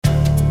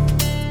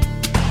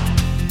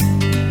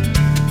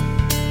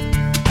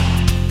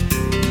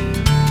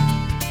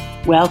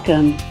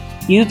Welcome.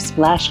 You've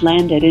splash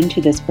landed into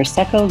this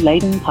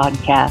Prosecco-laden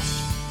podcast,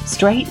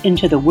 straight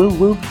into the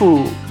woo-woo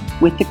pool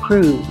with the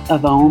crew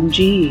of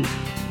OMG.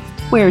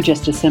 We're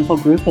just a simple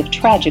group of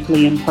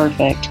tragically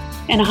imperfect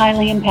and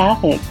highly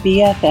empathic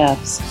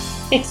BFFs,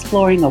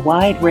 exploring a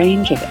wide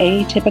range of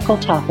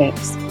atypical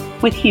topics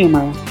with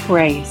humor,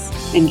 grace,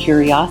 and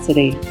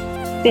curiosity.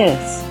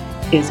 This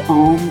is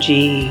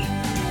OMG.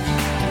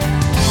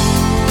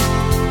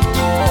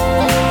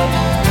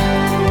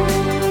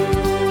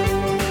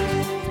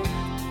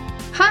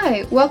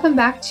 Hi, welcome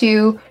back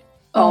to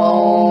OMG,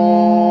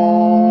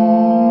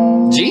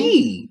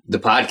 the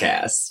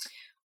podcast.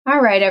 All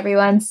right,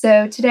 everyone.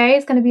 So today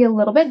is going to be a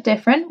little bit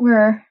different.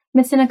 We're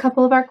missing a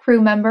couple of our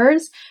crew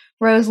members.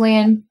 Rosalie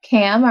and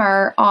Cam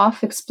are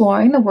off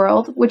exploring the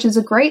world, which is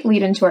a great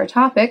lead into our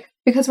topic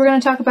because we're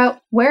going to talk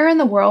about where in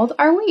the world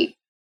are we?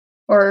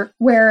 Or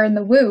where in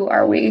the woo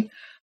are we?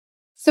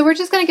 So we're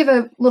just going to give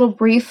a little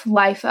brief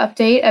life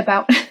update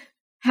about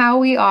how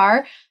we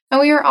are. And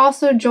we are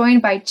also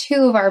joined by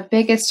two of our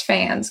biggest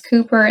fans,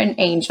 Cooper and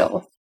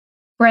Angel.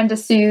 Brenda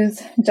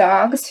Sue's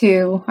dogs,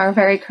 who are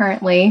very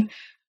currently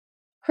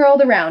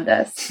curled around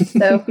us.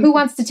 So who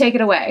wants to take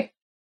it away?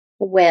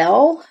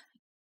 Well,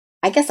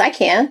 I guess I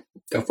can.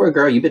 Go for it,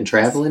 girl. You've been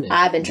traveling.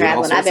 I've been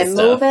traveling. I've been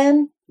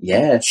moving.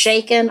 Yes.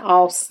 Shaking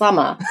all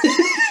summer.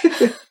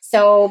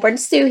 So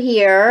Brenda Sue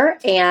here,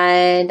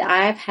 and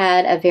I've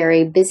had a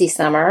very busy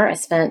summer. I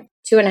spent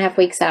 2.5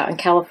 weeks out in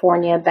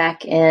California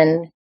back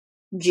in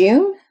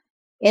June.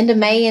 End of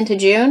May into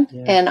June.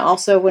 Yeah. And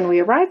also when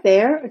we arrived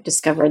there,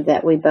 discovered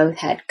that we both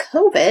had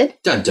COVID.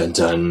 Dun, dun,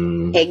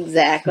 dun.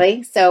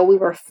 Exactly. So we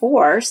were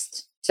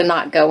forced to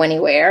not go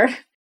anywhere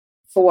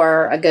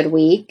for a good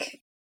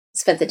week.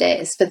 Spent the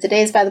days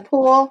by the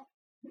pool.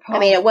 I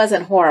mean, it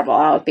wasn't horrible.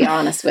 I'll be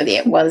honest with you.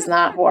 It was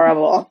not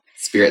horrible.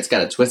 Spirit's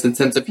got a twisted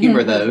sense of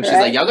humor, though. She's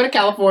like, y'all go to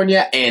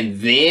California, and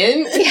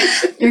then...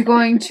 You're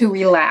going to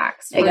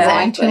relax. We're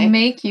going to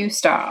make you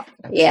stop.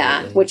 Absolutely.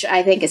 Yeah, which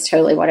I think is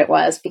totally what it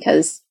was,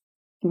 because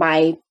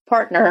my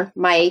partner,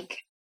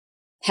 Mike,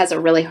 has a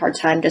really hard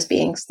time just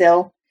being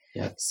still.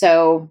 Yeah.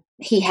 So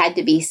he had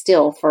to be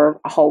still for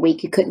a whole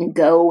week. He couldn't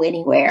go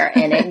anywhere,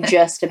 and it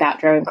just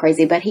about drove him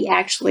crazy. But he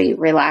actually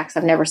relaxed.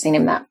 I've never seen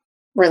him that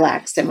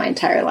relaxed in my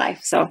entire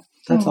life. So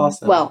that's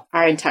awesome. Well,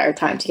 our entire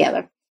time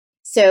together.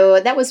 So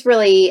that was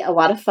really a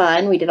lot of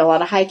fun. We did a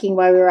lot of hiking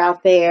while we were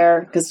out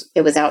there because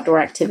it was outdoor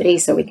activity,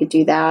 so we could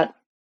do that.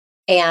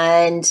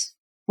 And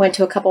went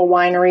to a couple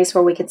wineries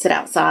where we could sit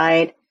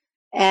outside.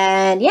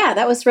 And yeah,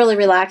 that was really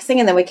relaxing.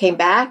 And then we came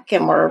back,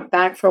 and we're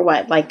back for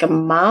what, like a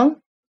month?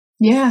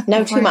 Yeah.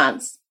 No, 2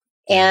 months.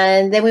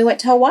 And then we went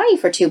to Hawaii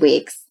for 2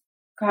 weeks.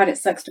 God, it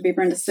sucks to be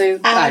Brenda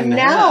Sue. I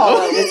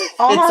know. It was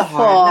awful. It's a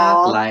hard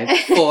knock life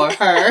for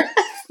her.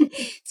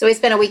 So we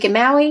spent a week in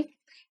Maui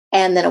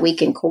and then a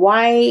week in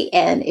Kauai.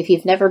 And if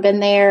you've never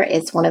been there,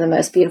 it's one of the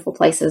most beautiful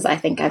places I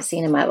think I've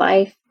seen in my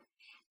life.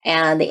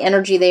 And the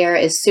energy there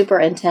is super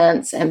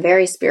intense and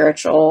very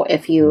spiritual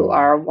if you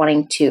are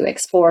wanting to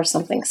explore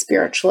something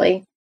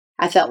spiritually.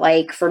 I felt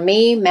like for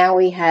me,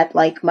 Maui had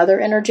like mother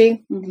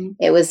energy. Mm-hmm.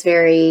 It was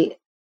very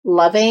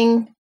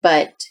loving,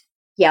 but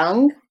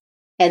young.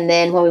 And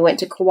then when we went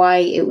to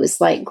Kauai, it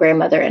was like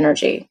grandmother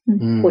energy,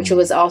 which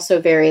was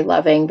also very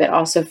loving, but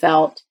also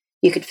felt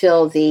you could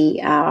feel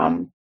the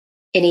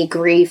any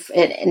grief.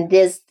 And it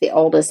is the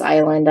oldest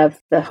island of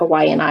the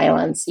Hawaiian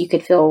Islands. You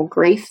could feel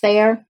grief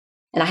there.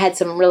 And I had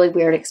some really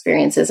weird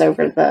experiences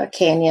over the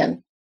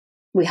canyon.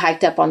 We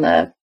hiked up on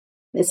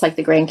it's like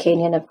the Grand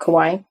Canyon of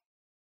Kauai.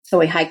 So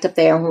we hiked up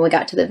there, and when we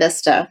got to the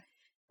vista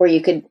where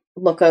you could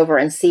look over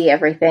and see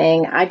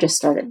everything, I just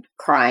started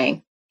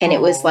crying. And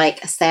it was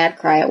like a sad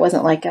cry. It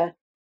wasn't like a,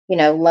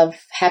 love,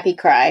 happy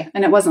cry.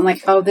 And it wasn't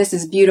like, oh, this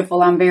is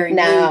beautiful, I'm very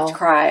moved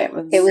cry.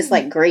 It was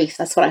like grief.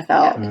 That's what I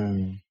felt.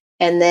 Yeah.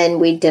 And then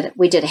we did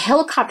a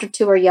helicopter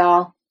tour,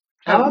 y'all,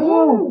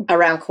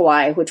 around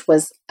Kauai, which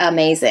was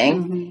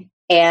amazing. Mm-hmm.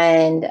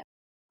 And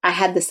I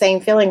had the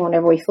same feeling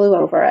whenever we flew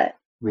over it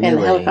in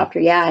the helicopter.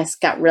 Yeah, I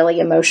got really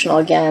emotional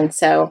again.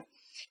 So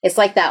it's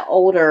like that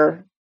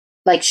older,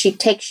 like she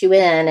takes you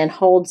in and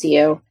holds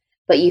you,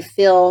 but you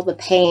feel the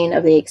pain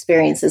of the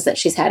experiences that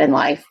she's had in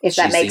life. If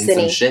that makes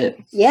any some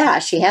shit. Yeah,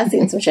 she has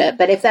seen some shit.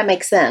 But if that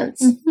makes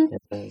sense. Mm-hmm.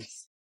 It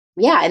does.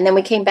 Yeah, and then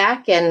we came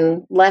back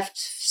and left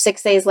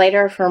 6 days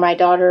later for my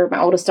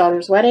oldest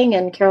daughter's wedding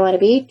in Carolina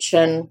Beach.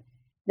 And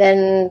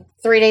then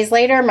 3 days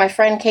later, my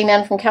friend came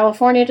in from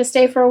California to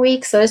stay for a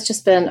week. So it's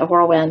just been a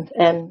whirlwind,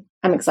 and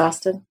I'm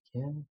exhausted.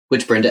 Yeah.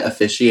 Which Brenda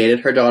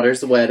officiated her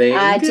daughter's wedding.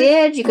 I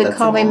did. You could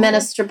call me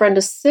Minister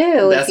Brenda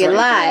Sue if you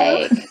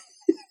like.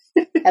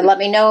 And let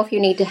me know if you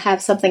need to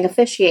have something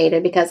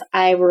officiated, because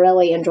I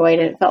really enjoyed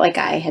it. It felt like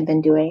I had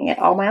been doing it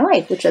all my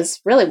life, which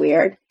is really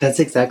weird. That's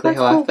exactly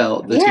how I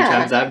felt the 2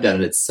 times I've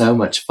done it. It's so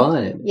much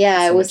fun.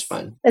 Yeah, it was much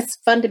fun. It's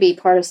fun to be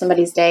part of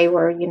somebody's day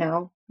where,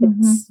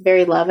 it's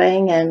very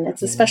loving and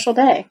it's a special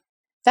day.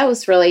 That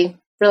was really,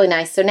 really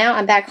nice. So now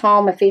I'm back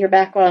home. My feet are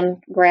back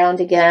on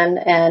ground again,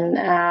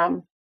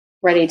 and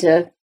ready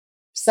to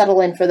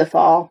settle in for the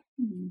fall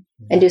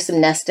and do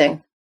some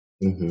nesting.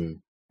 Mm-hmm.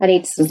 I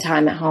need some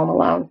time at home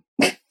alone.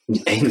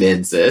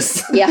 Amen,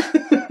 sis. Yeah.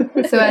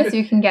 So as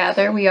you can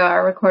gather, we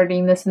are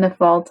recording this in the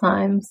fall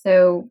time.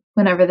 So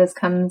whenever this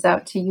comes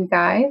out to you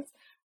guys,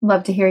 I'd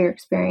love to hear your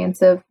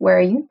experience of where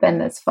you've been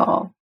this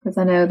fall. Because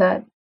I know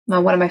that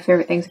one of my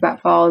favorite things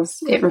about fall is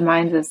it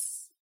reminds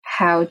us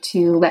how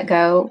to let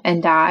go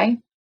and die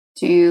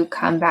to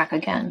come back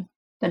again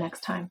the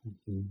next time.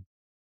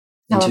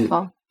 I love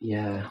fall.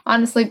 Yeah.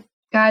 Honestly,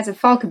 guys, if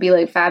fall could be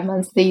like 5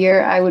 months of the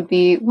year, I would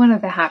be one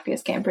of the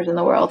happiest campers in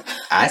the world.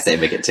 I say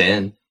make it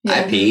 10. Yeah.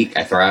 I peak.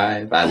 I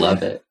thrive. I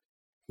love it.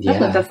 Yeah. I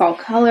love the fall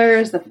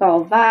colors, the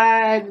fall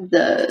vibe,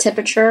 the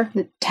temperature.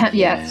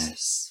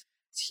 Yes.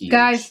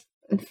 Guys,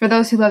 for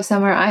those who love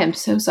summer, I am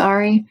so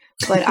sorry,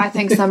 but I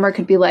think summer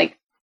could be like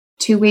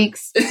 2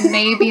 weeks,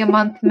 maybe a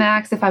month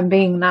max if I'm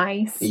being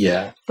nice.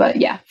 Yeah. But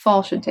yeah,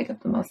 fall should take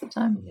up the most of the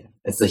time. Yeah.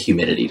 It's the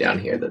humidity down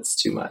here that's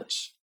too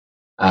much.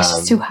 It's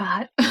just too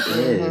hot. It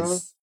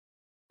is.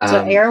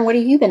 So, Aaron, what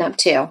have you been up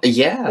to?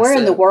 Yeah. Where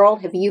in the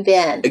world have you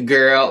been?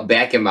 Girl,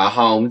 back in my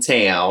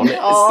hometown.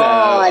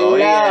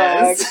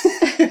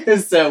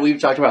 Yes. So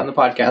we've talked about in the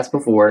podcast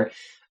before.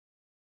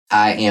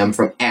 I am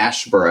from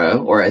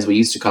Asheboro, or as we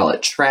used to call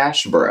it,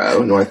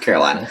 Trashboro, North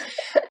Carolina,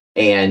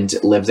 and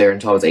lived there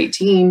until I was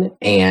 18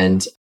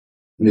 and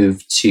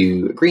moved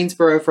to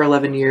Greensboro for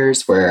 11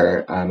 years,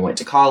 where I went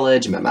to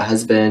college and met my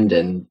husband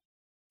and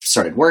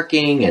started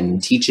working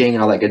and teaching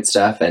and all that good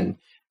stuff. And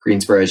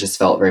Greensboro just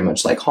felt very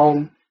much like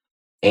home.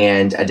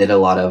 And I did a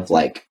lot of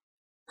like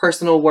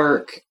personal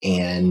work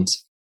and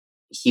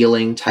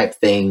healing type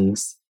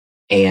things,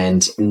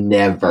 and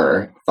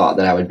never thought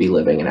that I would be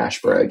living in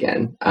Asheboro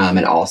again.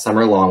 And all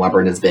summer long, while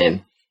Brenda's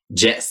been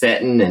jet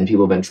setting and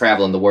people have been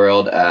traveling the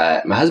world,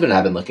 my husband and I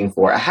have been looking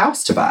for a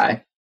house to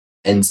buy.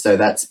 And so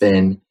that's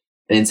been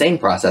an insane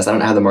process. I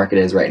don't know how the market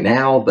is right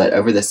now, but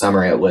over the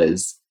summer, it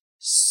was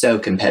so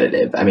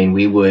competitive. I mean,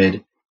 we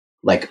would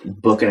like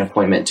book an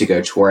appointment to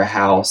go tour a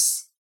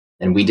house.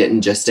 And we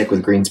didn't just stick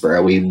with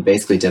Greensboro. We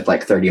basically did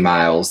like 30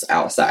 miles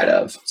outside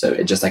of. So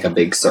it just like a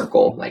big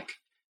circle, like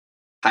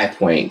High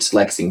Point,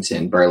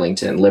 Lexington,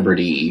 Burlington,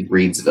 Liberty,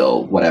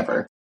 Reidsville,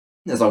 whatever.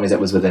 As long as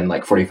it was within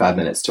like 45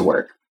 minutes to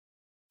work.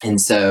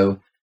 And so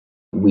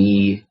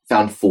we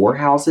found 4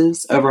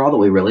 houses overall that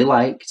we really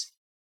liked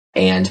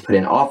and put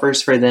in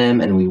offers for them.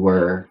 And we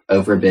were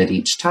overbid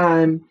each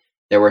time.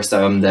 There were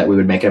some that we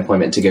would make an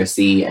appointment to go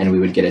see, and we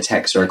would get a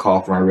text or a call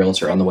from our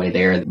realtor on the way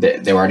there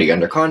that they were already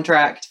under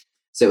contract.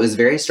 So it was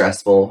very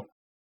stressful,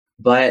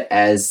 but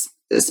as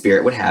the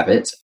spirit would have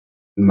it,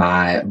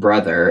 my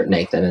brother,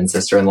 Nathan, and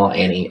sister-in-law,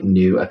 Annie,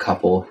 knew a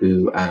couple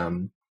who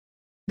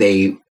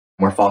they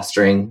were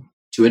fostering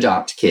to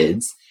adopt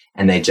kids,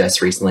 and they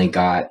just recently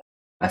got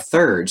a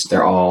third.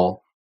 They're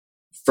all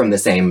from the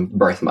same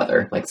birth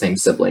mother, like same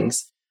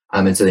siblings.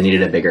 And so they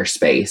needed a bigger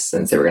space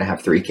since they were going to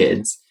have 3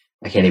 kids.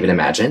 I can't even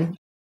imagine.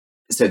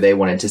 So they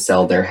wanted to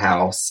sell their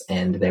house,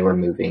 and they were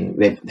moving.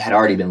 They had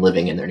already been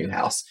living in their new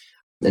house.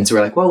 And so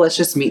we're like, well, let's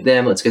just meet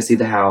them. Let's go see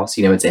the house.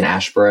 You know, it's in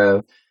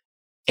Asheboro.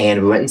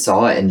 And we went and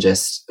saw it and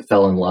just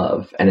fell in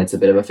love. And it's a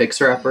bit of a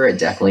fixer-upper. It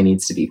definitely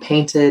needs to be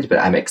painted, but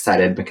I'm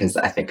excited because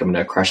I think I'm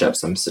going to crush up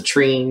some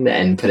citrine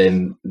and put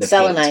in the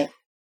selenite.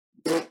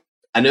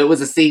 I knew it was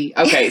a C.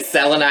 Okay,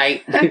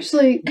 selenite.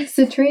 Actually,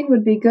 citrine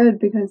would be good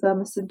because a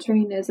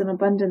citrine is an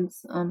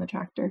abundance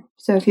attractor.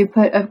 So if you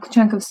put a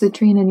chunk of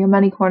citrine in your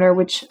money corner,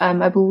 which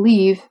I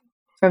believe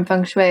from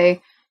Feng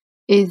Shui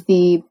is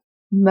the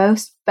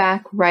most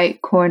back right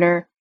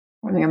corner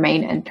from your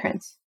main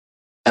entrance.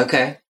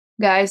 Okay.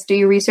 Guys, do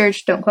your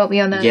research. Don't quote me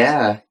on that.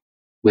 Yeah.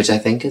 Which I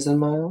think is in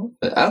my own.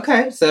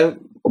 Okay. So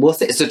we'll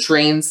see.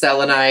 Citrine,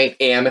 selenite,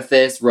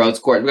 amethyst, rose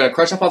quartz. We're going to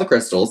crush up all the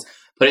crystals,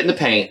 put it in the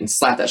paint, and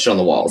slap that shit on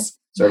the walls.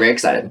 So we're very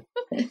excited.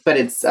 But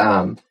it's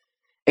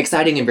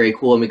exciting and very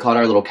cool. And we called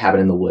our little cabin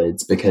in the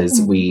woods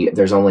because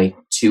there's only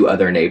 2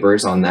 other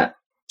neighbors on that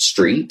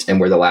street, and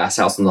we're the last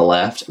house on the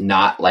left,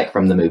 not like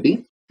from the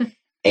movie.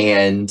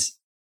 And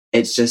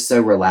it's just so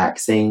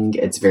relaxing.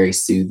 It's very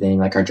soothing.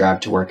 Like our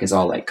drive to work is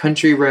all like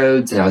country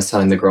roads. And I was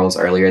telling the girls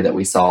earlier that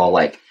we saw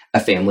like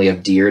a family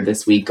of deer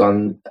this week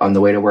on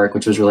the way to work,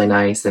 which was really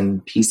nice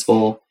and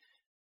peaceful.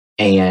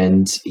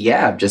 And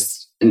yeah,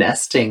 just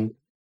nesting.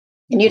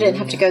 And you didn't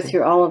have to go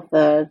through all of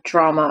the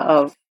drama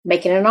of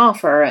making an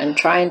offer and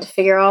trying to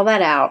figure all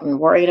that out and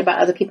worrying about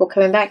other people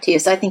coming back to you.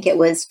 So I think it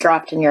was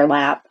dropped in your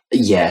lap.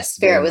 Yes.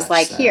 Spirit was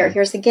like,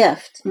 here's a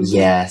gift.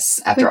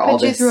 Yes. After all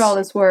this. Through all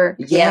this work.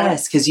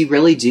 Yes. Because you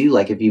really do.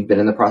 Like if you've been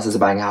in the process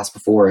of buying a house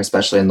before,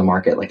 especially in the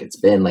market like it's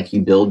been, like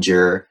you build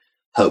your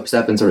hopes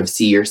up and sort of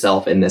see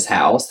yourself in this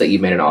house that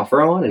you've made an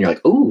offer on. And you're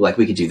like, ooh, like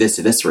we could do this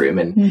to this room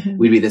and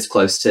we'd be this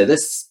close to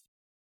this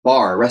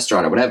bar or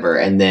restaurant or whatever.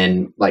 And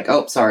then like,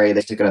 oh, sorry,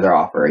 they took another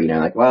offer, you know,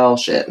 like, well,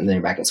 shit. And then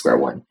you're back at square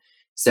one.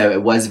 So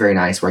it was very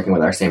nice working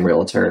with our same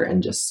realtor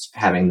and just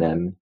having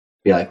them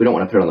be like, we don't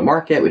want to put it on the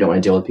market. We don't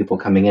want to deal with people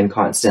coming in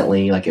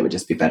constantly. Like it would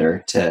just be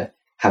better to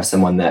have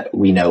someone that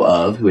we know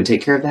of who would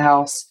take care of the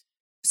house.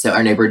 So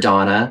our neighbor,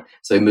 Donna,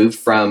 so we moved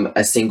from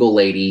a single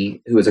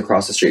lady who was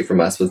across the street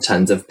from us with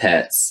tons of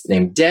pets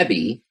named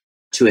Debbie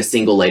to a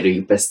single lady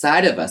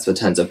beside of us with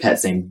tons of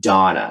pets named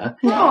Donna.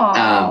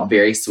 Aww.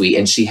 Very sweet.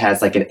 And she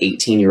has like an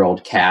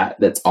 18-year-old cat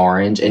that's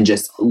orange and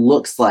just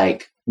looks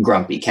like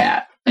Grumpy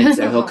Cat. And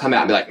so he'll come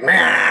out and be like,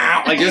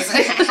 meow. Like just,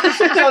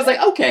 I was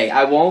like, okay,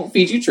 I won't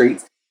feed you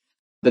treats.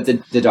 But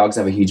the dogs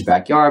have a huge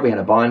backyard. We had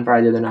a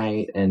bonfire the other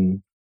night.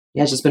 And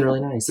yeah, it's just been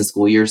really nice. The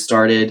school year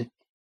started.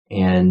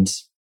 And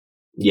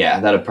yeah,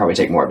 that'll probably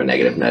take more of a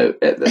negative note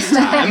at this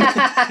time.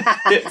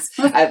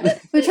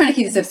 We're trying to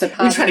keep this episode positive.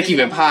 We're trying to keep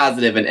it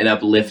positive and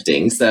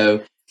uplifting.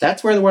 So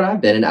that's where I've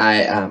been. And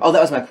that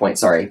was my point.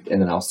 Sorry.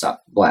 And then I'll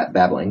stop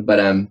babbling. But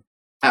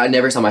I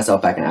never saw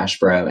myself back in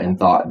Asheboro and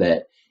thought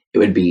that it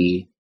would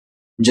be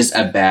just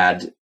a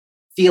bad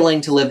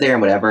feeling to live there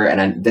and whatever.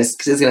 And this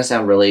is going to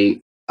sound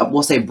really,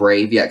 we'll say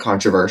brave yet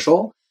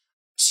controversial.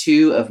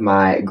 2 of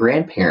my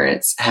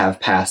grandparents have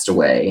passed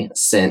away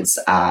since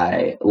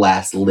I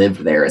last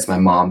lived there as my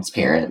mom's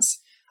parents.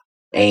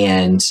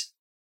 And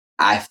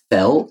I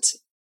felt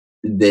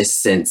this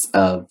sense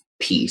of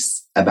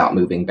peace about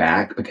moving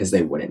back because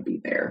they wouldn't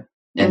be there.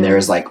 And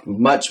there's like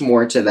much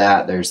more to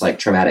that. There's like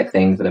traumatic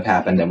things that have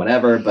happened and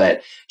whatever,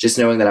 but just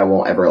knowing that I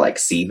won't ever like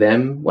see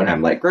them when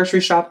I'm like grocery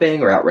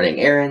shopping or out running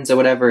errands or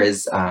whatever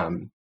is,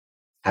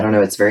 I don't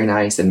know. It's very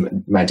nice.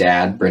 And my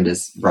dad,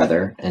 Brenda's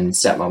brother, and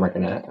stepmom are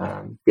going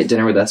to get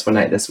dinner with us one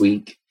night this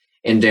week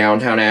in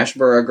downtown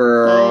Asheboro,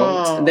 girl.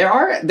 Oh. There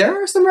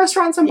are some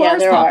restaurants and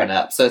bars popping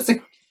up. So it's a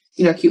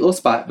cute little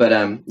spot.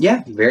 But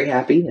yeah, very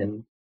happy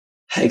and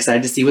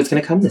excited to see what's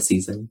going to come this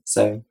season.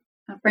 So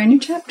a brand new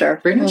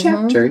chapter.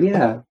 Chapter,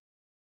 yeah.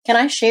 Can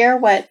I share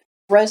what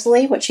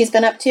she's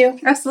been up to?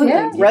 Absolutely.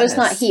 Yeah. Rose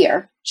not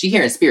here. She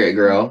here in spirit,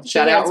 girl.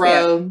 Shout out,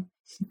 Ro.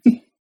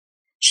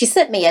 She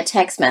sent me a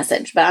text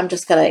message, but I'm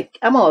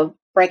gonna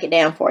break it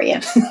down for you.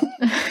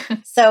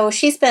 So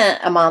she spent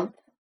a month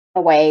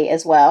away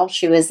as well.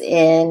 She was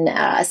in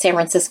San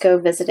Francisco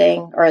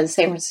visiting, or the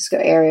San Francisco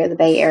area, the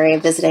Bay Area,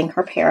 visiting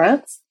her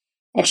parents.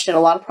 And she did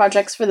a lot of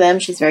projects for them.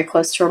 She's very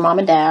close to her mom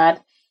and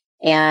dad.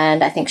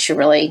 And I think she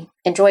really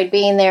enjoyed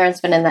being there and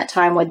spending that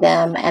time with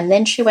them. And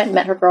then she went and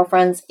met her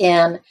girlfriends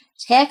in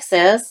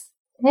Texas.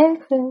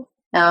 And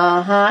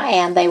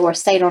they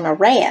stayed on a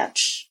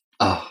ranch.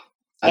 Oh,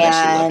 I bet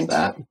she loved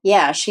that.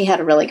 Yeah, she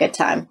had a really good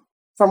time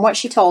from what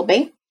she told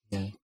me.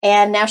 Yeah.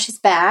 And now she's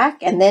back.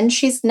 And then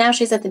she's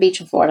at the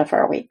beach in Florida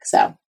for a week.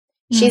 So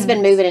she's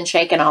been moving and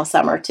shaking all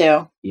summer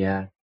too.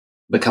 Yeah.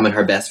 Becoming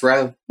her best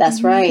Ro.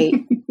 That's right.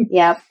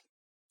 Yep.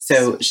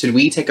 So should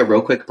we take a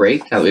real quick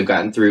break now that we've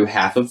gotten through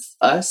half of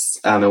us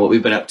and what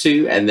we've been up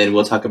to? And then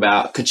we'll talk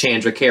about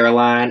Cachandra,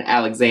 Caroline,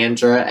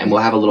 Alexandra, and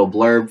we'll have a little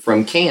blurb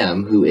from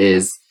Cam, who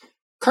is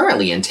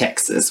currently in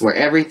Texas, where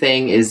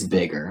everything is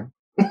bigger.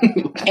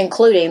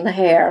 Including the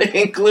hair.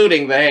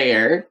 Including the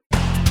hair.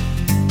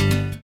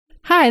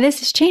 Hi,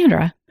 this is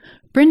Chandra.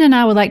 Brenda and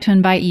I would like to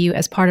invite you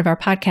as part of our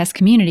podcast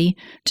community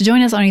to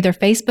join us on either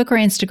Facebook or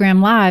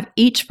Instagram Live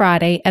each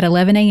Friday at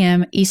 11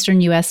 a.m. Eastern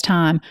U.S.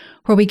 time,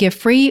 where we give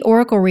free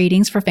oracle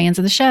readings for fans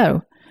of the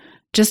show.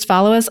 Just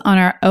follow us on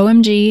our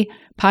OMG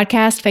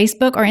podcast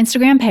Facebook or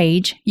Instagram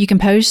page. You can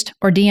post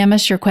or DM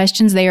us your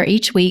questions there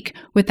each week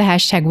with the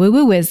hashtag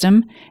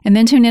WooWooWisdom, and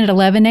then tune in at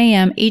 11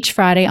 a.m. each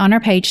Friday on our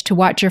page to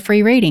watch your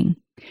free reading.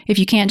 If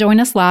you can't join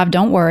us live,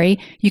 don't worry.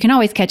 You can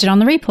always catch it on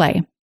the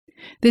replay.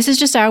 This is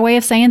just our way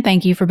of saying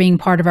thank you for being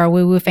part of our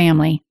Woo Woo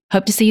family.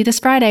 Hope to see you this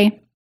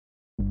Friday.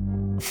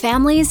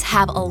 Families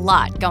have a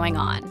lot going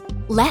on.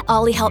 Let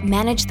Ollie help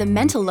manage the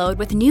mental load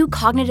with new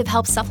cognitive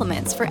health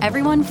supplements for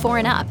everyone 4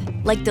 and up,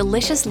 like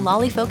delicious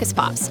Lolly Focus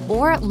Pops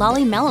or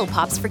Lolly Mellow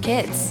Pops for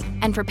kids.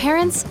 And for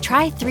parents,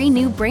 try 3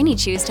 new Brainy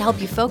Chews to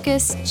help you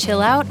focus,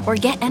 chill out, or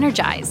get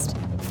energized.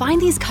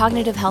 Find these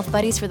cognitive health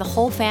buddies for the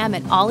whole fam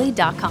at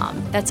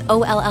ollie.com. That's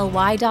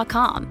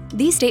OLLY.com.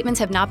 These statements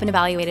have not been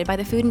evaluated by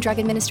the Food and Drug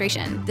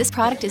Administration. This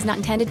product is not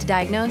intended to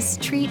diagnose,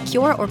 treat,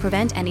 cure, or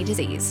prevent any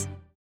disease.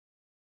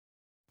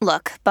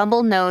 Look,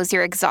 Bumble knows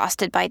you're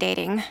exhausted by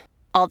dating.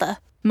 All the,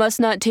 must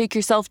not take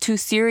yourself too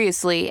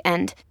seriously,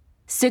 and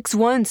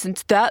 6'1"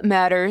 since that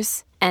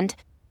matters, and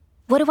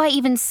what do I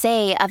even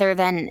say other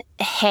than,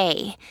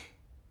 hey?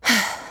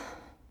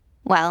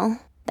 Well,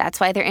 that's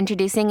why they're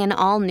introducing an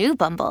all-new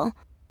Bumble,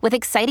 with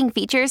exciting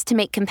features to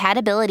make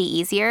compatibility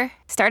easier,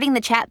 starting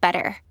the chat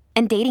better,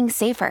 and dating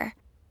safer.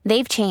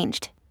 They've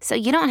changed, so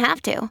you don't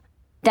have to.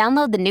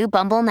 Download the new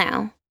Bumble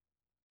now.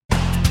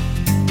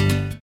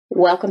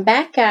 Welcome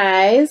back,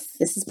 guys.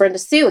 This is Brenda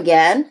Sue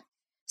again.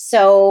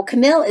 So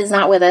Camille is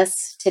not with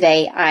us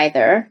today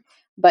either,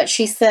 but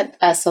she sent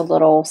us a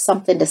little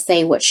something to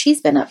say what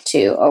she's been up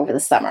to over the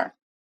summer.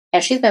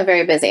 And she's been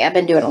very busy. I've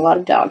been doing a lot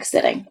of dog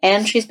sitting,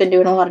 and she's been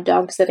doing a lot of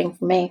dog sitting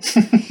for me.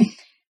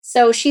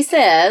 So she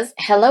says,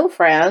 hello,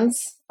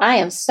 friends. I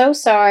am so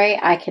sorry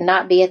I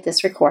cannot be at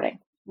this recording.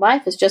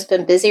 Life has just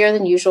been busier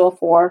than usual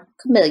for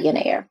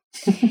Chameleonaire.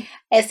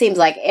 It seems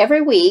like every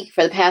week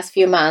for the past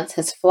few months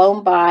has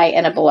flown by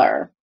in a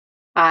blur.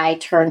 I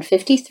turned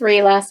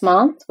 53 last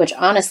month, which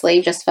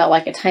honestly just felt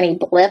like a tiny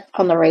blip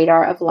on the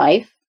radar of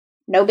life.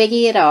 No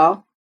biggie at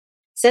all.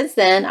 Since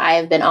then, I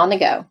have been on the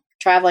go,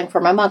 traveling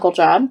for my muggle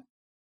job.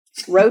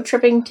 road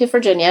tripping to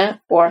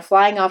Virginia, or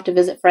flying off to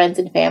visit friends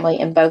and family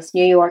in both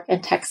New York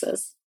and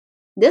Texas.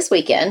 This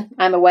weekend,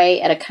 I'm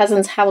away at a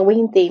cousin's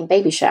Halloween-themed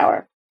baby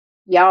shower.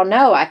 Y'all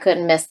know I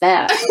couldn't miss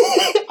that.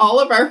 All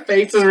of our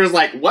faces were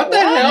like, what the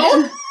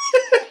hell?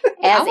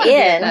 As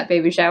in, that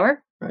baby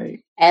shower.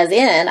 Right. As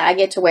in, I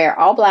get to wear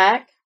all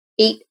black,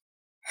 eat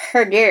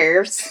hors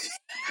d'oeuvres,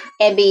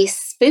 and be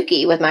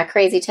spooky with my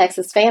crazy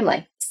Texas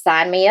family.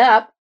 Sign me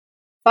up.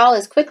 Fall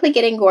is quickly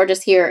getting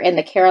gorgeous here in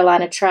the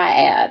Carolina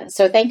Triad,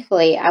 so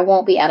thankfully I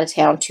won't be out of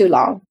town too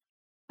long.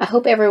 I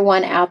hope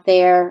everyone out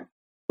there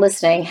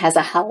listening has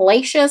a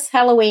hellacious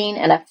Halloween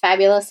and a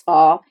fabulous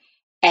fall,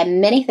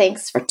 and many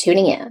thanks for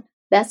tuning in.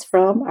 That's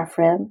from our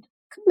friend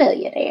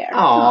Chameleonaire.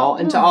 Oh,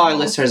 and to all our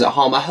listeners at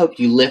home, I hope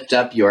you lift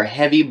up your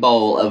heavy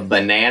bowl of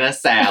banana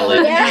salad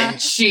and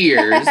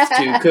cheers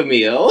to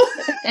Camille.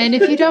 And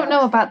if you don't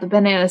know about the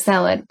banana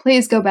salad,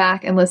 please go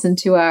back and listen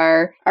to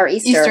our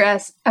Easter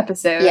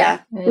episode. Yeah,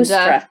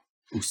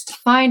 and,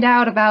 find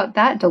out about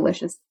that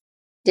delicious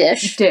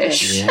dish.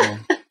 Yeah.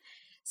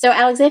 So,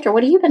 Alexandra,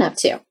 what have you been up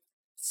to?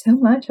 So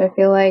much. I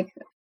feel like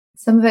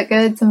some of it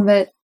good, some of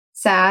it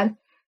sad.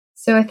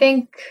 So I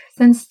think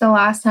since the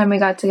last time we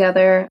got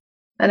together,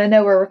 and I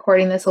know we're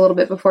recording this a little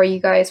bit before you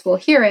guys will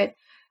hear it,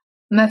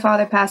 my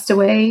father passed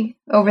away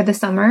over the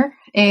summer,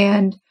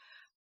 and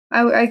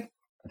I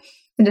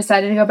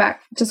decided to go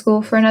back to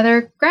school for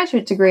another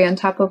graduate degree on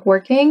top of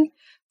working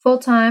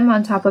full-time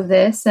on top of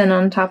this, and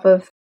on top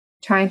of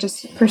trying to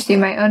pursue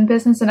my own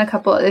business and a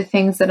couple other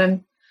things that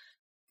I'm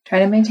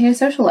trying to maintain a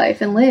social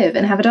life and live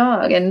and have a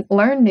dog and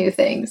learn new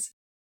things.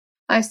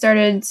 I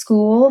started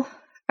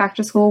back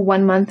to school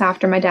 1 month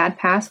after my dad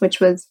passed, which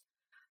was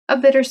a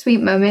bittersweet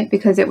moment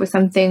because it was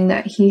something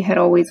that he had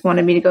always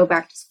wanted me to go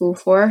back to school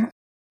for,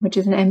 which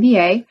is an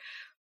MBA.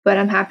 But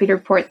I'm happy to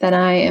report that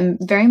I am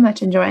very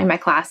much enjoying my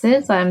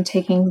classes. I'm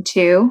taking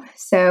 2,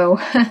 so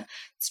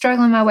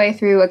struggling my way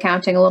through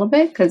accounting a little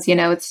bit because,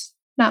 it's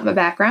not my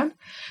background.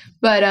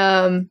 But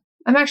I'm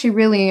actually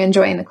really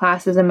enjoying the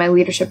classes, and my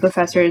leadership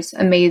professor is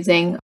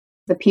amazing.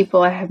 The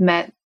people I have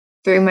met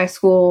through my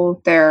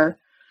school, their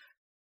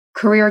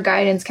career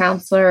guidance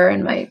counselor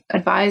and my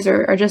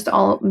advisor are just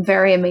all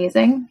very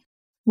amazing.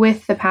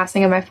 With the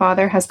passing of my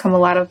father has come a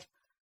lot of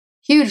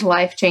huge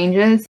life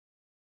changes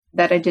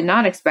that I did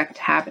not expect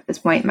to have at this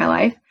point in my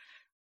life.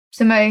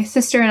 So my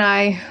sister and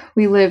I,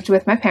 we lived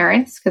with my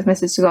parents because my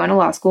sister's going to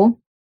law school,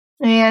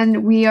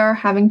 and we are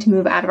having to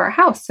move out of our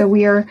house. So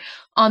we are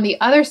on the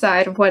other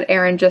side of what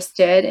Erin just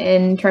did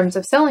in terms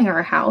of selling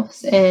our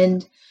house.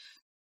 And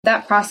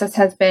that process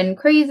has been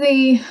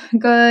crazy,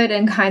 good,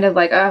 and kind of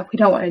like, we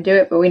don't want to do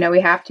it, but we know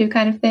we have to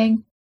kind of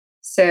thing.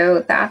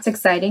 So that's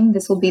exciting.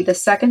 This will be the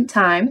second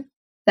time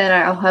that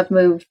I'll have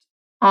moved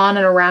on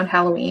and around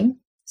Halloween.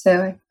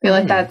 So I feel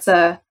like that's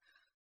a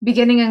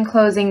beginning and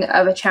closing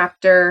of a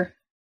chapter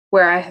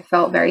where I have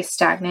felt very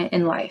stagnant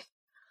in life.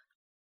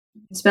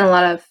 There's been a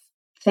lot of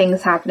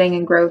things happening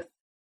and growth,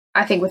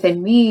 I think,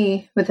 within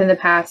me within the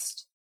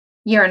past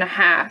year and a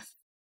half.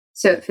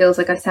 So it feels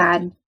like a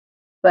sad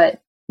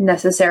but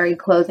necessary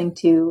closing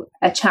to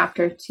a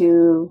chapter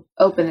to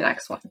open the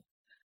next one.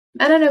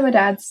 And I know my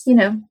dad's,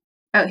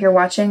 out here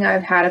watching.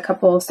 I've had a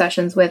couple of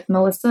sessions with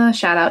Melissa.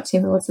 Shout out to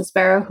Melissa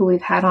Sparrow, who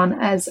we've had on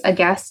as a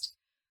guest.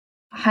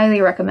 I highly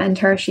recommend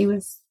her. She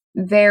was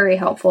very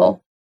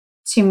helpful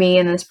to me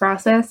in this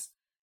process.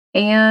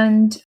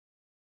 And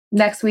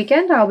next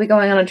weekend, I'll be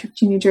going on a trip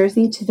to New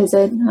Jersey to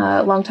visit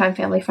a longtime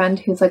family friend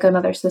who's like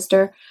another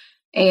sister,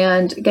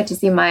 and get to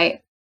see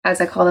my, as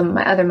I call them,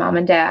 my other mom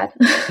and dad.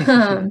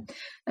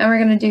 And we're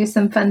going to do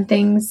some fun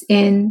things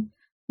in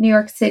New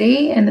York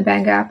City and the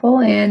Bang Apple.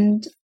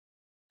 And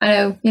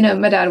I know,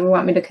 my dad would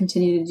want me to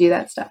continue to do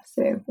that stuff.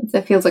 So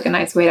it feels like a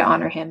nice way to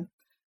honor him.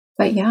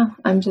 But yeah,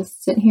 I'm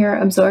just sitting here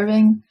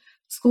absorbing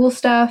school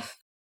stuff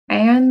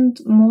and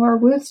more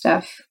woo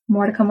stuff.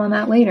 More to come on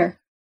that later.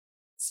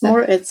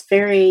 It's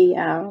very,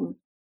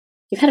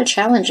 you've had a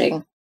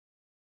challenging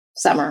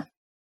summer.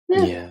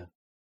 Yeah.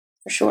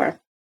 For sure.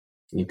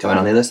 You're coming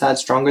on the other side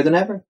stronger than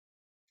ever.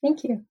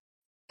 Thank you.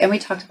 And we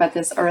talked about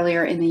this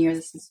earlier in the year.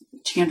 This is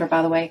Chandra,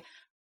 by the way.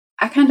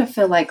 I kind of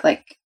feel like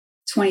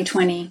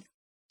 2020,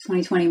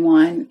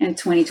 2021, and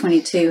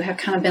 2022 have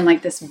kind of been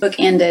like this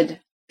bookended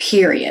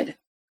period.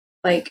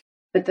 Like,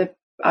 with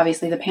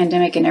obviously the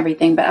pandemic and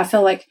everything, but I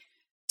feel like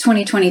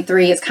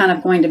 2023 is kind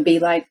of going to be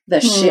like the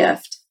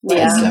shift.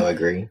 I so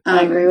agree.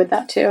 I agree with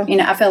that too.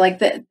 I feel like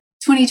that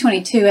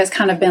 2022 has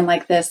kind of been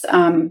like this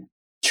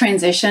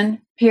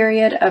transition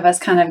period of us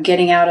kind of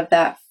getting out of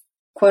that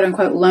quote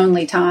unquote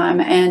lonely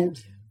time,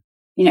 and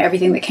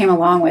everything that came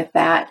along with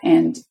that.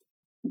 And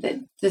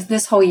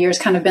this whole year has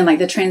kind of been like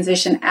the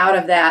transition out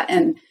of that,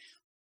 and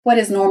what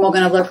is normal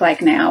going to look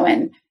like now,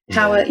 and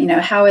how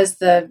is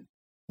the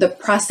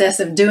process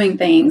of doing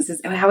things,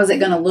 how is it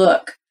going to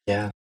look?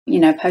 Yeah.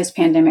 Post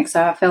pandemic.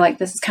 So I feel like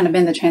this has kind of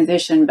been the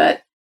transition,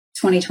 but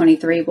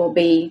 2023 will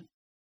be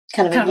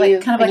kind of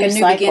like a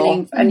new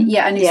beginning, a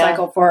new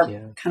cycle for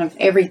kind of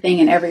everything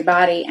and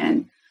everybody.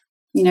 And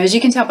as you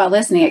can tell by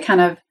listening, it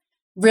kind of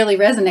really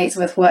resonates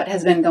with what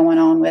has been going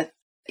on with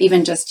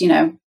even just,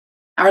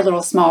 our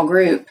little small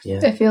group.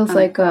 Yeah. It feels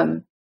like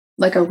a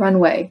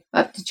runway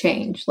up to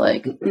change.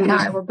 Like,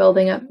 God, we're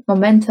building up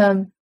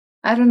momentum.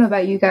 I don't know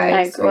about you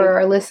guys or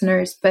our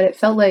listeners, but it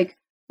felt like,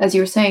 as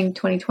you were saying,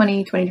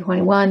 2020,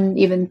 2021,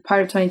 even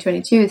part of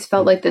 2022, it's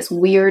felt like this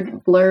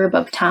weird blurb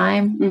of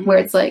time where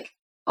it's like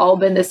all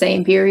been the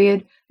same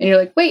period. And you're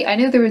like, wait, I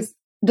knew there was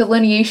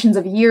delineations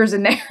of years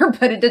in there,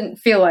 but it didn't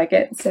feel like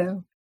it.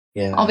 So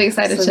I'll be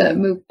excited to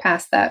move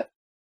past that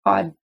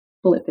odd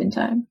blip in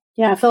time.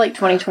 Yeah, I feel like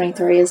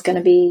 2023 is going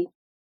to be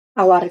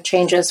a lot of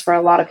changes for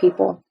a lot of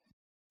people.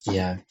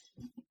 Yeah.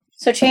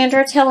 So,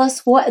 Chandra, tell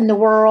us, what in the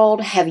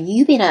world have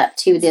you been up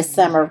to this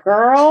summer,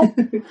 girl?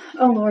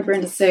 Oh, Lord,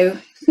 Brenda Sue.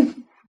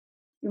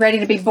 Ready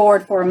to be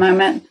bored for a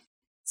moment.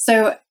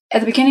 So, at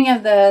the beginning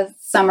of the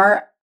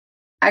summer,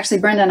 actually,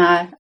 Brenda and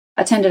I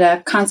attended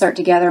a concert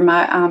together.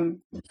 My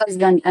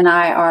husband and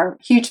I are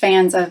huge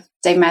fans of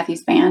Dave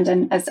Matthews Band,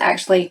 and it's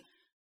actually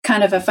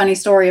kind of a funny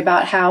story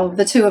about how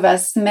the two of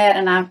us met,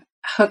 and I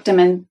hooked him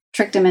and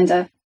tricked him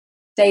into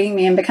dating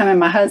me and becoming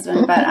my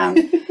husband. But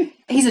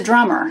he's a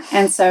drummer.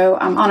 And so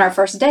on our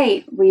first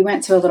date, we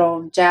went to a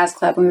little jazz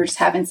club and we were just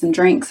having some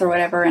drinks or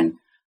whatever. And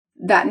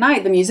that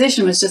night, the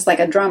musician was just like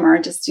a drummer,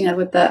 just,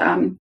 with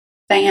the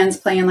fans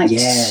playing like, in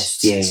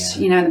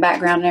the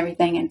background and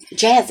everything. And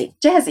Jazzy.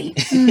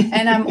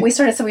 And we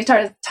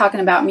started talking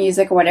about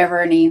music or whatever.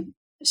 And he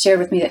shared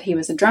with me that he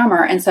was a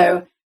drummer. And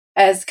so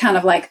as kind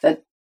of like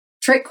the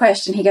trick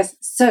question, he goes,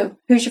 so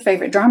who's your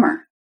favorite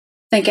drummer?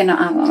 Thinking,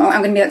 I'm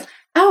going to be like,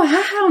 oh,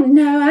 I don't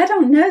know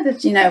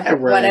that,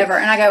 whatever.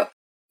 And I go,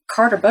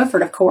 Carter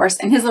Beauford, of course.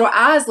 And his little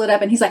eyes lit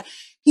up and he's like,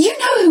 you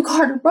know who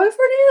Carter Beauford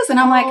is? And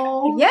I'm like,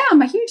 yeah,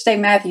 I'm a huge Dave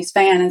Matthews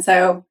fan. And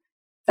so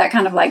that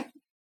kind of like.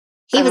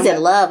 He was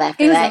in love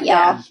after that,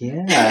 y'all.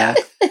 Yeah.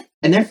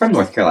 And they're from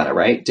North Carolina,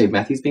 right? Dave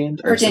Matthews Band?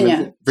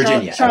 Virginia.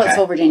 Charlottesville,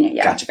 okay. Virginia,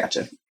 yeah.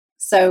 Gotcha.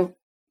 So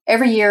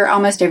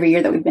almost every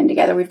year that we've been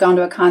together, we've gone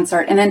to a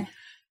concert. And then,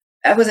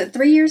 was it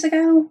 3 years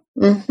ago?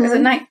 Was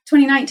it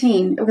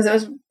 2019? It would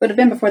have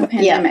been before the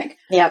pandemic.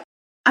 Yeah.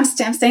 I'm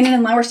standing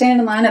in line. We're standing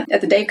in line at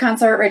the Dave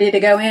concert, ready to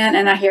go in,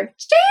 and I hear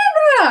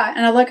Chandra,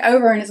 and I look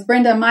over, and it's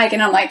Brenda and Mike,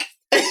 and I'm like,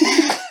 I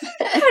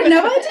had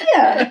no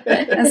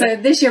idea. And so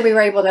this year we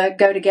were able to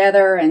go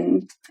together,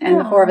 and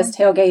the four of us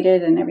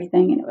tailgated and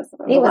everything, and it was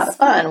a lot of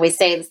fun. We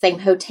stayed at the same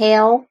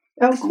hotel.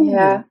 Oh, cool.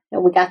 Yeah.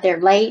 And we got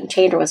there late, and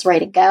Chandra was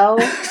ready to go.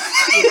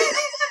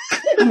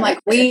 I'm like,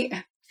 we're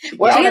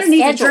on a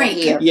schedule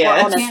here.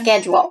 Yeah. We're on a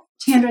schedule.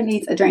 Chandra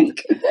needs a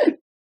drink.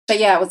 But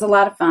yeah, it was a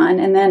lot of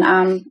fun. And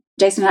then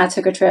Jason and I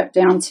took a trip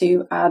down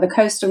to the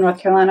coast of North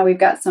Carolina. We've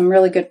got some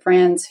really good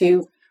friends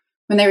who,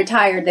 when they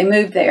retired, they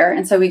moved there.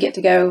 And so we get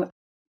to go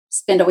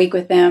spend a week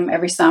with them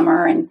every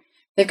summer. And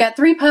they've got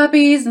 3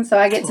 puppies. And so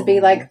I get to be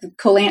like the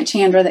cool Aunt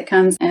Chandra that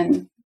comes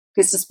and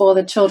gets to spoil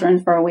the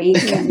children for a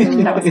week.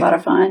 And that was a lot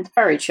of fun.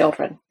 Furry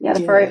children. Yeah,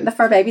 the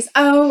fur babies.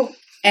 Oh,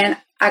 and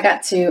I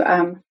got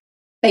to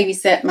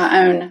babysit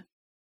my own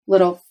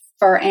little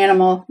fur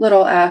animal,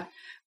 little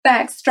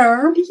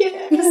Baxter.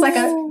 Yeah.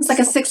 It's like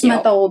a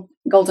 6-month-old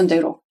golden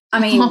doodle. I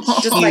mean,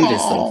 just like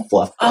this little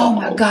fluff. Oh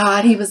my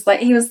God, he was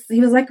like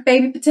a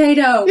baby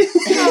potato.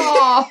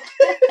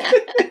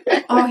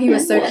 Oh, he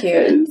was so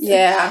cute.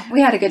 Yeah,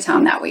 we had a good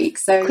time that week.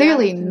 So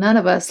clearly, none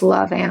of us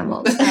love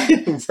animals,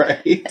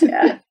 right?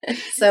 Yeah.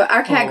 So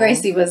our cat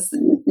Gracie was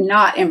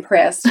not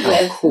impressed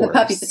with the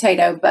puppy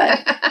potato, but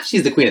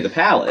she's the queen of the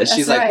palace.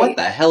 She's like, what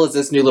the hell is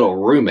this new little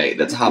roommate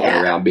that's hopping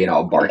around being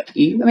all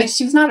barky? I mean,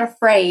 she was not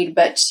afraid,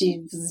 but she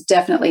was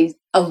definitely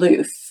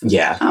aloof.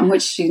 Yeah.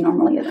 Which she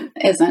normally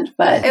isn't,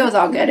 but it was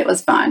all good. It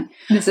was fun.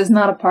 This is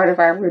not a part of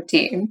our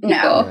routine.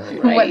 No.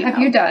 Right. What have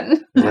you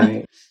done?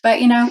 Right.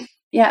 But,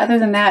 other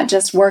than that,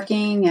 just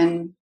working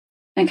and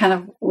kind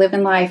of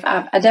living life.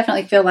 I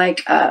definitely feel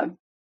like,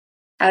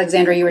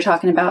 Alexandra, you were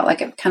talking about like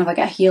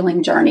a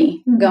healing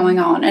journey going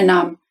on.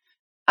 And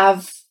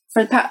I've,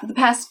 for the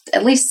past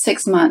at least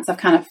 6 months, I've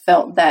kind of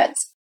felt that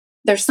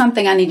there's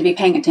something I need to be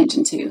paying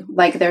attention to.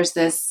 Like there's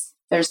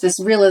this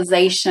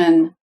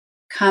realization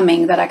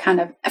coming that I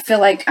feel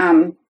like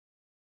I'm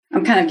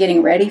kind of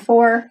getting ready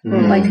for.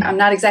 Like I'm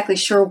not exactly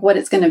sure what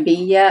it's going to be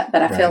yet,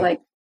 but I feel like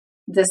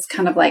this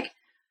kind of like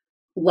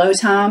low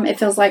time, it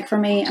feels like for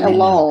me. A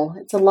lull.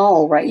 It's a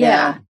lull right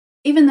now.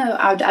 Even though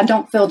I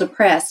don't feel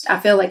depressed, I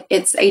feel like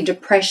it's a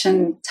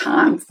depression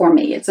time for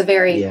me. It's a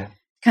very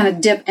kind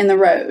of dip in the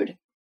road,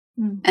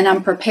 and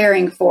I'm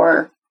preparing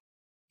for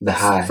the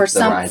high, for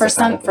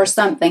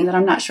something that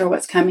I'm not sure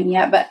what's coming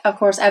yet. But of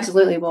course,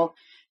 absolutely, we'll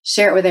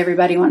share it with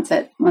everybody once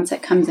it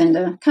comes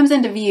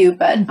into view.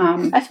 But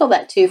I feel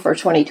that too for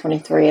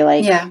 2023.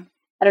 Like, I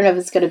don't know if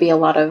it's going to be a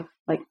lot of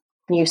like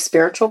new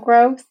spiritual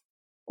growth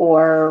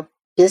or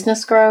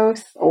business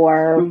growth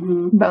or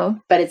both,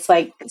 but it's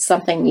like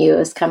something new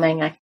is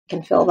coming. I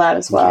can feel that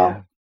as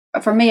well.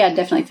 For me, I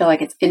definitely feel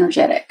like it's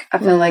energetic. I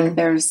feel like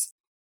there's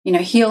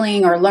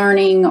healing or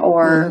learning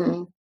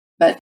or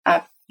but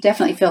I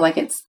definitely feel like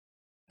it's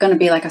going to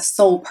be like a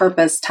soul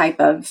purpose type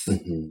of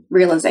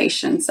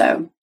realization.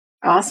 So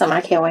awesome. I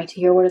can't wait to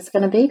hear what it's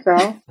going to be,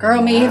 girl.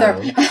 Me either.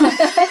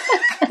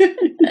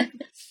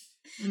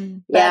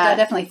 But I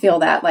definitely feel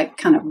that like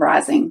kind of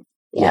rising.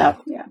 Yeah.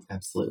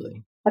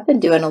 Absolutely. I've been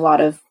doing a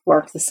lot of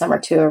work this summer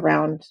too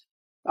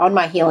on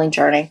my healing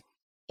journey.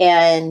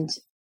 And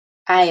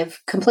I have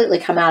completely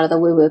come out of the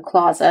woo-woo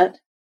closet,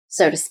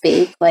 so to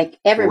speak. Like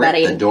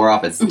everybody. Rip the door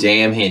off its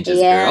damn hinges,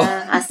 girl.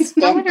 Yeah, I I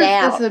stepped wonder if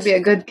out. this would be a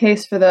good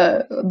case for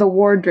the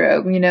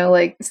wardrobe,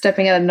 like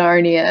stepping out of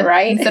Narnia,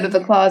 Right. instead of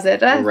the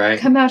closet. Right.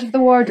 Come out of the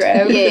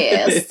wardrobe.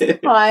 Yes,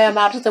 I am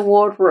out of the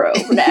wardrobe,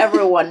 and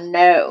everyone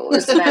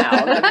knows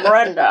now that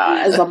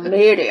Brenda is a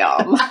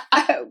medium.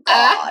 Oh,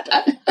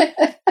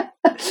 God.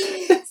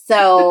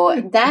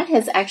 So that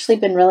has actually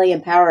been really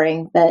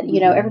empowering that,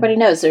 everybody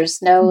knows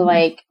there's no,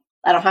 like,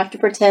 I don't have to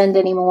pretend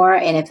anymore.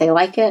 And if they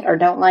like it or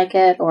don't like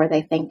it, or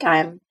they think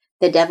I'm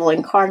the devil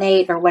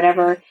incarnate or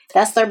whatever,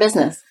 that's their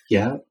business.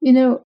 Yeah.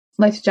 I'd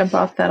like to jump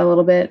off that a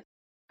little bit.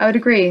 I would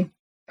agree.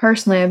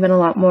 Personally, I've been a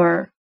lot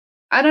more,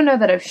 I don't know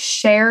that I've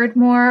shared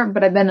more,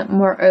 but I've been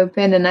more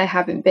open, and I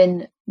haven't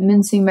been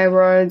mincing my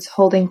words,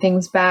 holding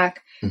things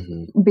back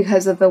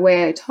because of the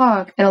way I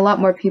talk. And a lot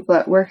more people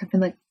at work have been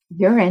like,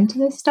 you're into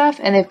this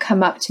stuff? And they've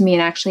come up to me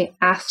and actually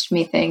asked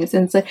me things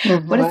and said,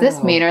 what does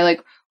this mean? Or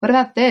like, what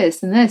about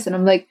this and this? And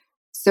I'm like,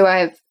 so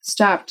I've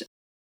stopped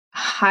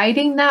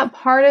hiding that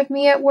part of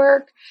me at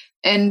work,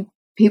 and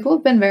people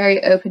have been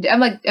very open to, I'm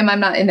like, I'm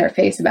not in their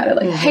face about it.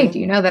 Like, hey, do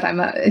you know that I'm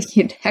a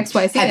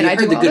XYZ? Have and you I heard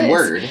do the all good this?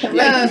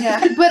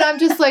 word? But I'm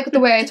just like the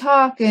way I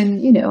talk,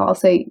 and I'll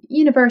say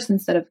universe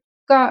instead of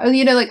God.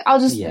 Like I'll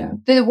just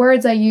the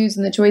words I use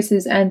and the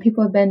choices, and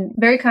people have been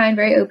very kind,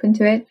 very open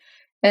to it.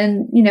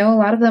 And a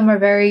lot of them are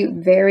very,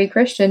 very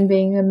Christian,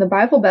 being in the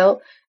Bible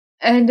Belt,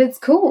 and it's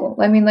cool.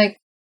 I mean, like,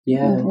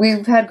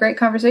 we've had great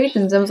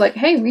conversations. I was like,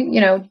 hey, we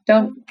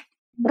don't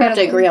have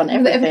to agree on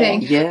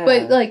everything. Yeah.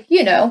 But like,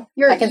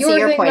 I can see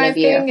your point of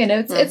view, and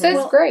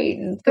it's great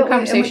and good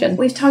conversation.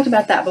 We've talked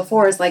about that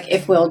before. Is like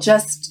if we'll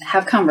just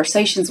have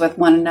conversations with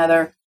one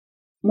another,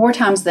 more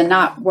times than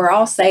not, we're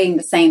all saying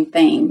the same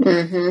thing.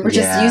 We're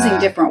just using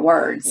different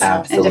words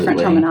and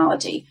different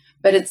terminology.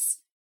 But it's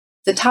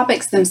the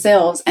topics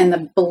themselves and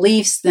the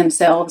beliefs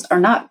themselves are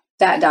not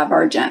that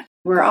divergent.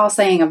 We're all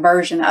saying a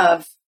version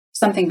of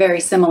something very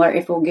similar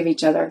if we'll give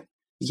each other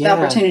the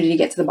opportunity to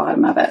get to the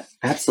bottom of it.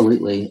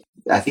 Absolutely.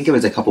 I think it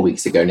was a couple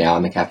weeks ago now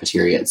in the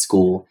cafeteria at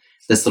school.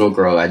 This little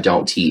girl I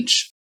don't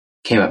teach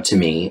came up to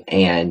me,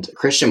 and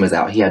Christian was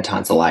out. He had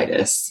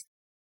tonsillitis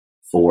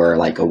for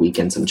like a week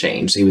and some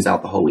change. He was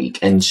out the whole week,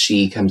 and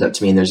she comes up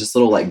to me, and there's this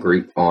little like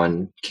group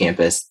on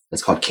campus.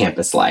 It's called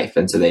Campus Life.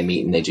 And so they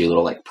meet and they do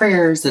little like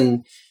prayers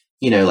and,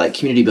 like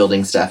community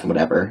building stuff and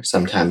whatever,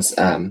 sometimes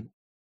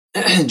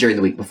during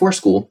the week before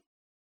school.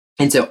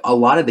 And so a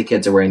lot of the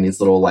kids are wearing these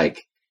little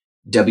like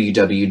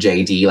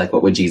WWJD, like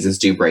what would Jesus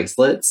do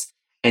bracelets.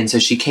 And so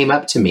she came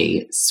up to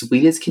me,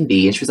 sweet as can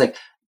be, and she was like,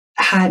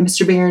 hi,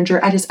 Mr.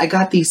 Behringer, I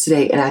got these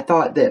today, and I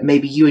thought that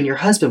maybe you and your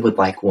husband would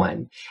like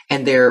one.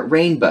 And they're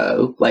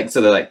rainbow, like, so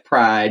they're like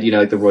pride,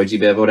 like the Roy G.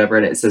 Biv or whatever,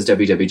 and it says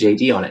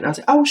WWJD on it. And I was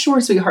like, oh, sure,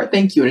 sweetheart,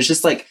 thank you. And it's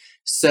just like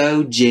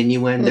so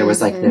genuine. There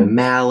was like no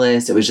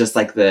malice. It was just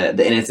like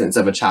the innocence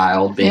of a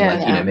child being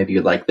maybe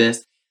you'd like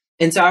this.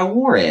 And so I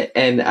wore it.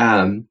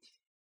 And,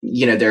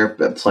 there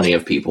are plenty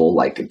of people,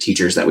 like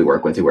teachers that we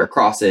work with who wear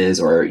crosses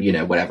or,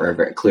 whatever,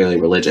 very clearly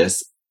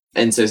religious.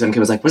 And so some kid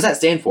was like, what does that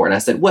stand for? And I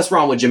said, what's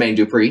wrong with Jermaine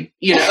Dupri?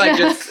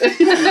 Just, so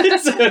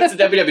it's a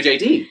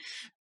WWJD.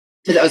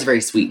 So that was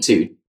very sweet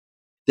too.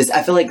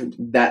 I feel like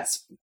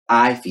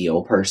I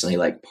feel personally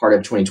like part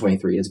of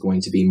 2023 is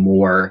going to be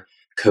more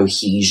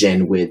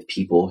cohesion with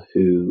people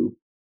who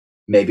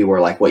maybe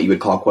were like what you would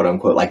call quote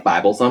unquote, like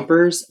Bible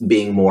thumpers,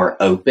 being more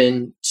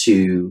open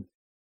to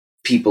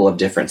people of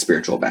different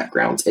spiritual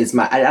backgrounds.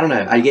 I don't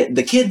know. I get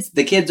the kids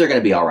are going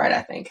to be all right.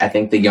 I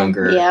think the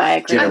younger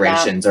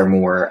generations are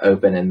more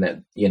open, and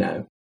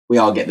that, we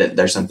all get that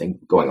there's something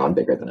going on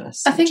bigger than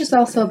us. I think it's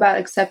also about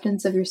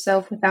acceptance of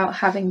yourself without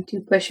having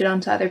to push it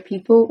onto other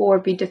people or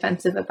be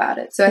defensive about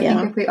it. So I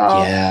think if we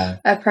all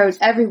approach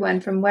everyone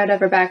from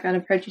whatever background,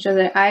 approach each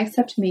other, I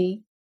accept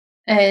me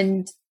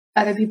and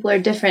other people are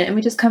different. And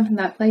we just come from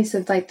that place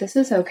of like, this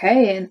is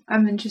okay. And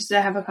I'm interested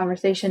to have a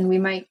conversation. We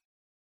might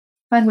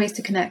find ways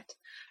to connect.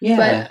 Yeah.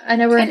 But I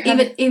know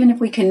even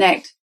if we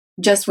connect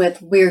just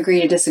with we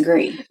agree to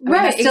disagree.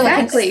 Right,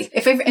 exactly.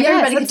 If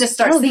everybody could just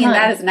start seeing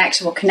that as an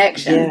actual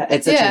connection. Yeah,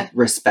 it's such a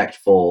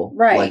respectful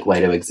like way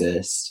to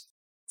exist.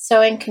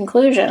 So in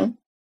conclusion,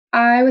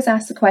 I was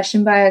asked a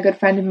question by a good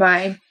friend of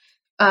mine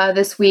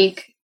this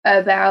week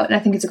about, and I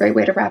think it's a great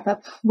way to wrap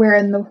up, where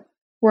in the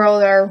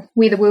world are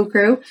we the Woo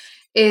Crew,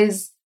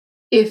 is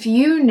if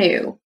you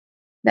knew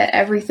that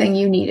everything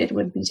you needed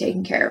would be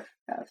taken care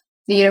of,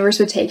 the universe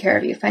would take care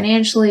of you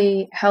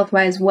financially,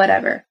 health-wise,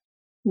 whatever.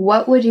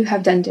 What would you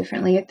have done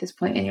differently at this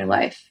point in your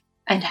life?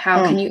 And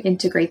how can you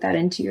integrate that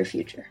into your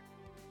future?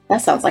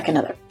 That sounds like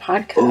another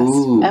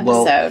podcast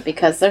episode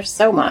because there's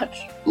so much.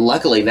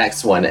 Luckily,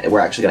 next one, we're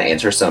actually going to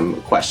answer some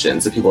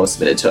questions that people have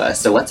submitted to us.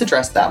 So let's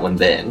address that one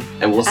then.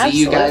 And we'll see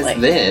you guys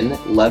then.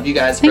 Love you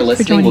guys for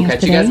listening. We'll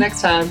catch you guys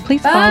next time.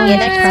 Please follow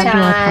and subscribe to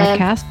our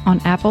podcast on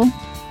Apple,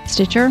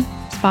 Stitcher,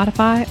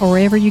 Spotify, or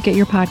wherever you get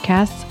your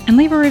podcasts. and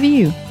leave a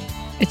review.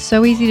 It's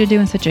so easy to do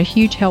and such a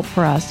huge help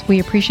for us. We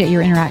appreciate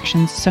your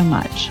interactions so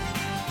much.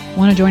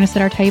 Want to join us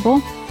at our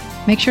table?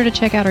 Make sure to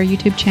check out our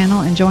YouTube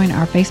channel and join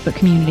our Facebook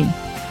community.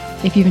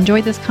 If you've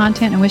enjoyed this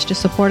content and wish to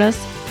support us,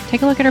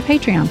 take a look at our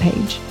Patreon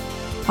page.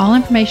 All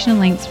information and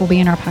links will be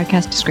in our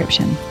podcast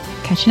description.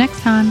 Catch you next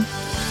time.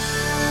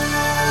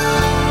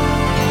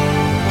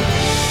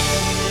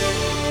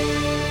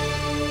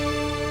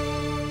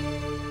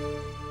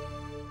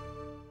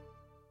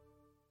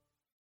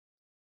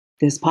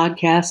 This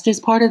podcast is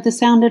part of the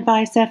Sound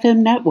Advice FM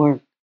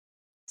network.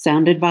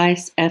 Sound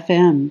Advice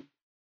FM.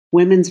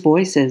 Women's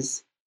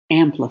voices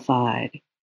amplified.